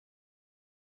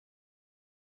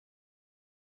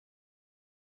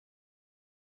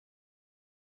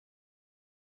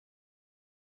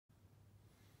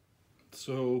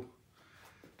So,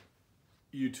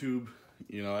 YouTube,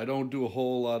 you know, I don't do a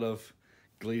whole lot of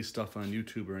glaze stuff on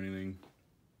YouTube or anything,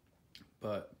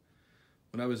 but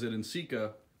when I was at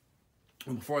Ensika,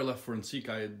 and before I left for Ensika,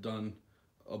 I had done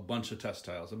a bunch of test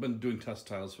tiles. I've been doing test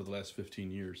tiles for the last 15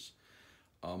 years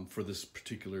for this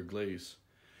particular glaze.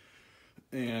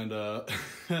 And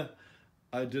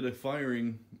I did a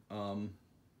firing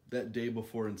that day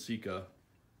before Ensika,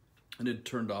 and it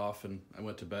turned off, and I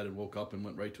went to bed and woke up and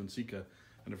went right to Ensika,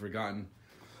 and I'd forgotten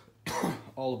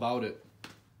all about it.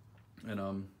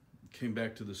 And came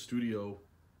back to the studio,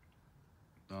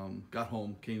 got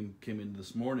home, came in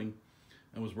this morning,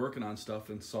 and was working on stuff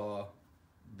and saw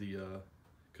the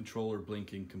controller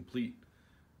blinking complete,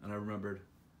 and I remembered,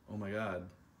 oh my god,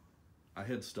 I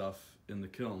had stuff in the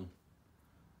kiln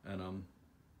and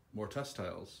more test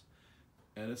tiles,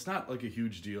 and it's not like a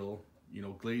huge deal. You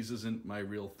know, glaze isn't my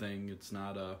real thing. It's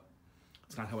not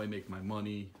how I make my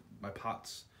money. My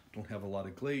pots don't have a lot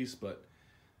of glaze, but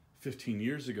 15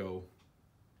 years ago,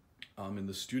 in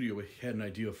the studio, we had an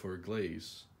idea for a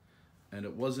glaze, and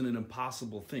it wasn't an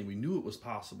impossible thing. We knew it was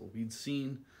possible. We'd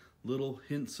seen little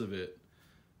hints of it,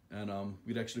 and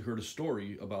we'd actually heard a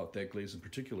story about that glaze in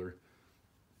particular.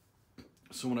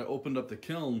 So when I opened up the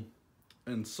kiln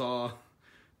and saw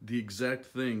the exact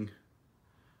thing,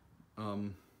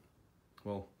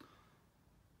 well,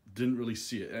 didn't really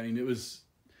see it. I mean, it was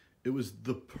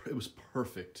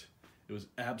perfect. It was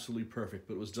absolutely perfect,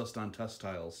 but it was just on test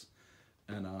tiles.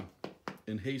 And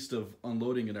in haste of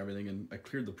unloading and everything, and I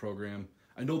cleared the program.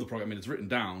 I know the program, I mean, it's written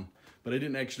down, but I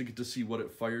didn't actually get to see what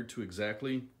it fired to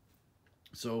exactly.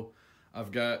 So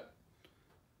I've got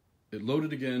it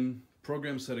loaded again,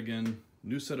 program set again,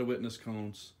 new set of witness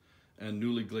cones, and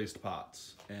newly glazed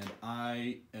pots. And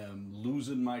I am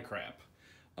losing my crap.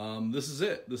 This is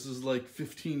it. This is like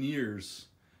 15 years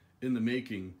in the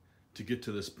making to get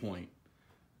to this point.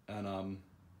 And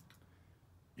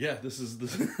yeah, this is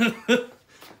this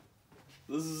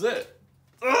is it.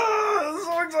 Ah, this is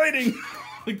so exciting.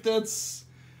 Like that's,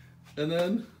 and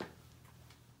then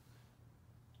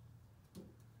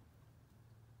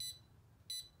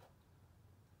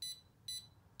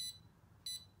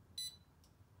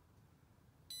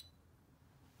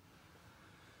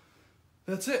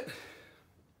that's it.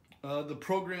 The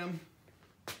program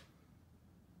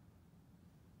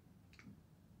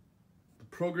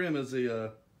is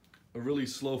a really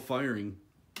slow firing,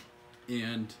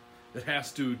 and it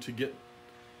has to get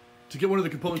one of the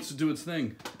components to do its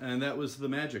thing, and that was the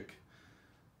magic.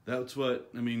 That's what,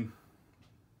 I mean,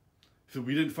 if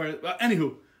we didn't fire it,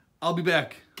 anywho, I'll be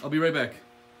back. I'll be right back,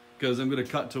 because I'm going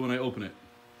to cut to when I open it.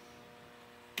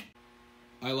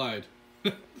 I lied.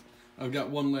 I've got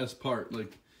one last part,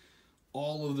 like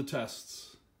all of the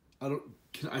tests. I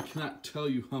cannot tell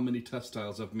you how many test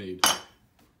tiles I've made.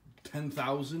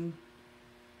 10,000.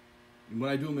 When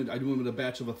I do them in a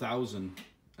batch of 1,000,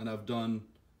 and I've done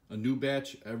a new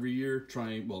batch every year,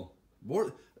 trying, well,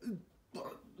 more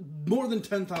than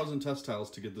 10,000 test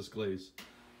tiles to get this glaze.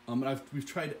 And we've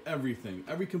tried everything,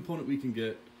 every component we can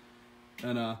get,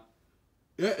 and yeah,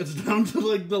 it's down to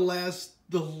like the last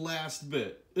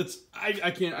bit. It's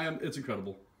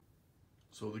incredible.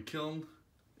 So the kiln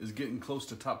is getting close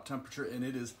to top temperature, and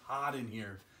it is hot in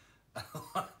here.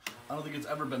 I don't think it's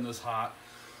ever been this hot.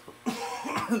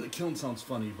 The kiln sounds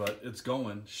funny, but it's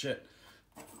going. Shit.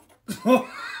 Oh,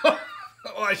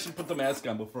 I should put the mask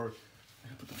on before. I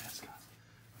gotta put the mask on.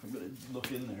 I'm gonna look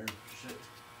in there. Shit.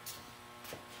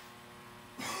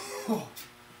 Oh.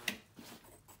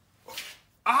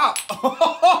 Ah!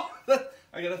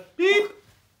 I gotta beep.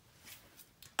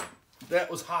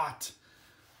 That was hot.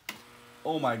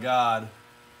 Oh my god.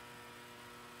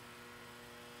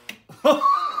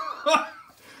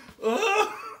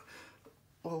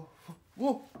 Oh,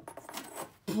 whoa.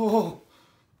 Oh.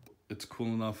 It's cool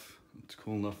enough. It's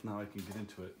cool enough now I can get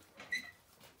into it.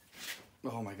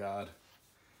 Oh my god.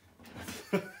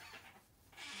 I'm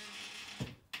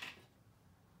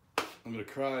gonna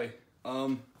cry.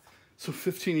 So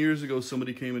 15 years ago,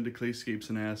 somebody came into Clayscapes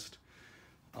and asked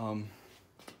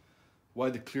why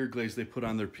the clear glaze they put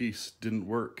on their piece didn't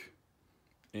work.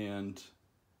 And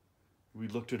we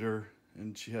looked at her,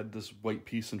 and she had this white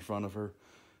piece in front of her,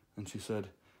 and she said,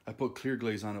 I put clear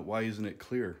glaze on it, why isn't it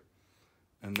clear?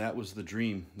 And that was the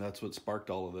dream. That's what sparked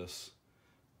all of this.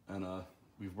 And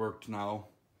we've worked now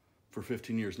for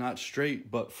 15 years, not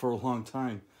straight, but for a long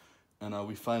time. And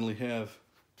we finally have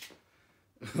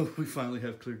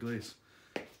clear glaze.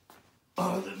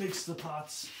 Oh, that makes the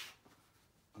pots.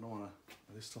 I don't wanna,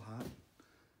 are they still hot?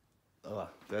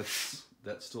 That's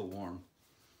still warm.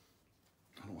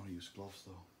 I don't want to use gloves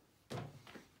though.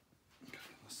 Okay,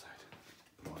 on this side.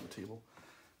 Put them on table.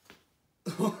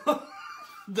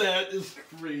 That is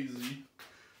crazy.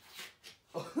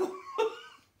 I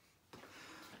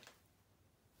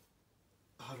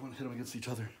don't want to hit them against each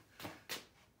other.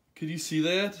 Can you see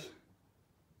that?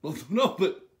 Well, no,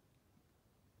 but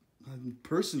in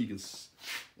person you can,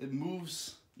 it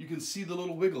moves. You can see the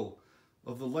little wiggle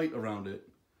of the light around it.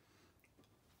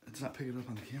 It's not picking it up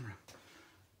on the camera.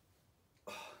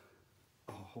 Oh,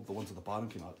 I hope the ones at the bottom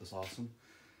came out this awesome.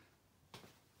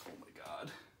 Oh my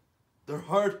God. They're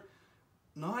hard.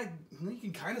 No, you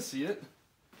can kind of see it.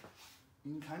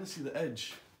 You can kind of see the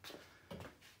edge.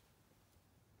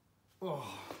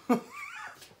 Oh.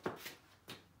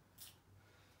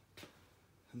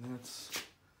 And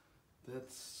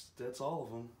that's all of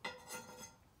them.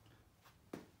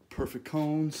 Perfect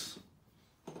cones.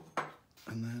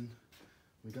 And then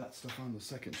we got stuff on the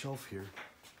second shelf here.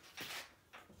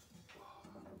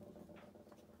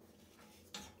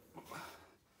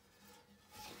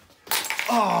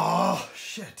 Oh,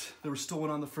 shit. There was still one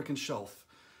on the frickin' shelf.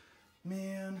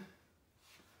 Man.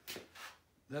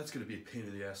 That's gonna be a pain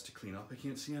in the ass to clean up. I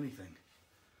can't see anything.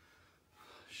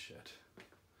 Shit.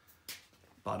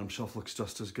 Bottom shelf looks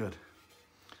just as good.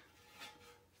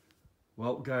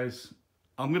 Well, guys,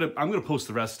 I'm gonna post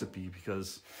the recipe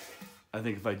because I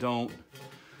think if I don't,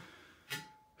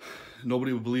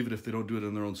 nobody would believe it if they don't do it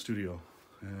in their own studio.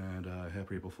 And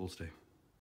happy April Fool's Day.